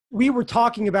we were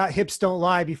talking about Hips Don't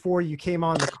Lie before you came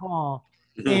on the call,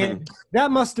 and that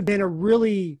must have been a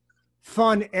really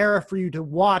fun era for you to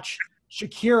watch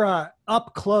Shakira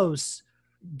up close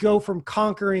go from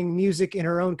conquering music in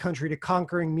her own country to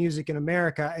conquering music in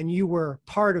America, and you were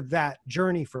part of that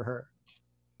journey for her.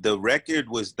 The record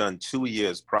was done 2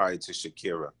 years prior to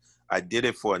Shakira. I did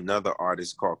it for another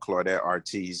artist called Claudette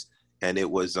Ortiz, and it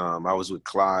was I was with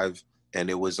Clive, and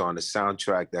it was on the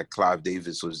soundtrack that Clive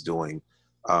Davis was doing,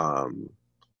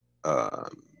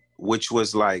 which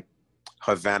was like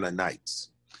Havana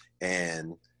Nights.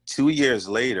 And 2 years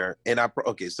later, and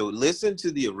okay, so listen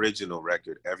to the original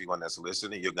record. Everyone that's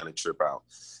listening, you're gonna trip out.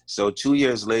 So 2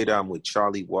 years later, I'm with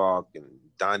Charlie Walk and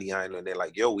Donnie Ienner, and they're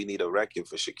like, yo, we need a record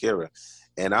for Shakira.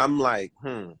 And I'm like,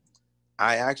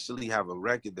 I actually have a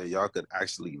record that y'all could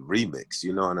actually remix,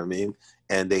 you know what I mean?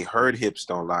 And they heard Hips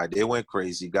Don't Lie. They went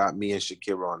crazy, got me and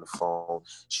Shakira on the phone.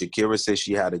 Shakira said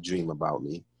she had a dream about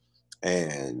me.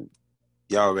 And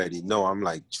y'all already know I'm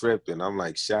like tripping. I'm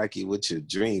like, Shaki, what's your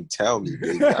dream? Tell me,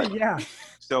 big guy. Yeah.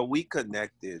 So we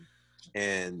connected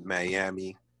in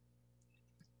Miami,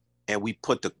 and we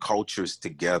put the cultures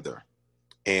together.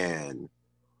 And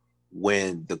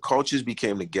when the cultures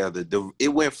became together, it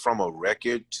went from a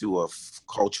record to a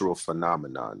cultural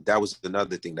phenomenon. That was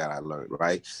another thing that I learned,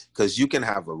 right? Because you can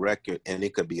have a record and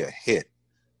it could be a hit,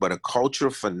 but a cultural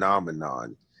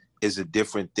phenomenon is a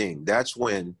different thing. That's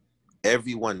when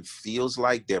everyone feels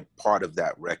like they're part of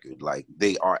that record. Like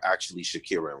they are actually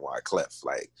Shakira and Wyclef.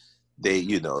 Like they,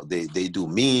 you know, they do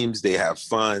memes, they have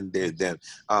fun, they're them.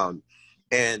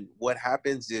 And what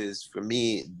happens is, for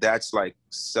me, that's like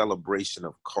celebration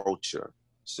of culture.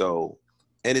 So,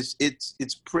 and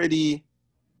it's pretty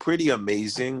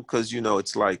amazing, because, you know,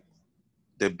 it's like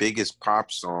the biggest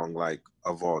pop song like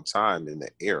of all time in the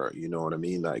era, you know what I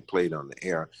mean? Like played on the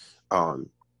air.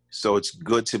 So it's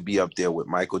good to be up there with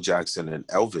Michael Jackson and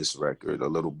Elvis record, A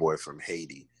Little Boy from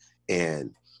Haiti.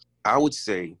 And I would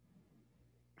say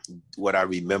what I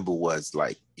remember was,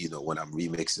 like, you know, when I'm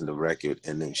remixing the record,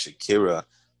 and then Shakira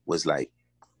was like,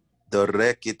 the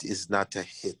record is not a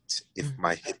hit if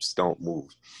my hips don't move.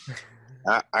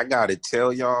 I gotta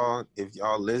tell y'all, if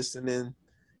y'all listening,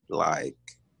 like,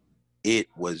 it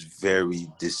was very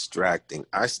distracting.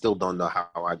 I still don't know how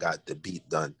I got the beat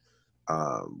done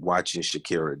watching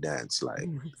Shakira dance. Like,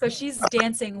 so she's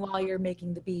dancing while you're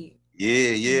making the beat.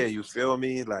 Yeah, you feel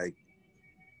me? Like,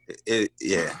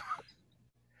 yeah.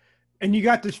 And you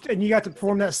got to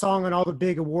perform that song on all the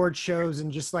big award shows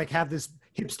and just like have this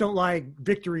Hips Don't Lie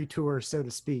victory tour, so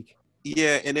to speak.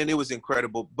 Yeah, and then it was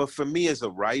incredible. But for me as a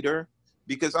writer,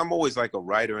 because I'm always like a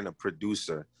writer and a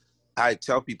producer, I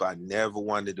tell people I never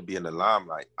wanted to be in the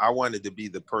limelight. I wanted to be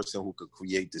the person who could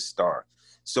create the star.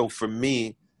 So for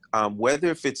me, whether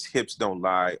if it's Hips Don't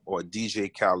Lie or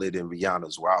DJ Khaled and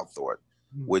Rihanna's Wild Thought,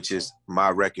 which is my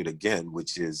record again,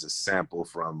 which is a sample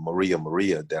from Maria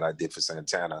Maria that I did for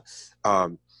Santana.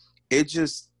 It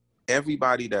just,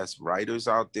 everybody that's writers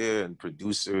out there and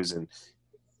producers, and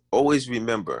always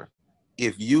remember,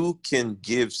 if you can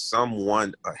give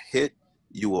someone a hit,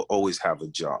 you will always have a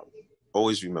job.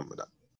 Always remember that.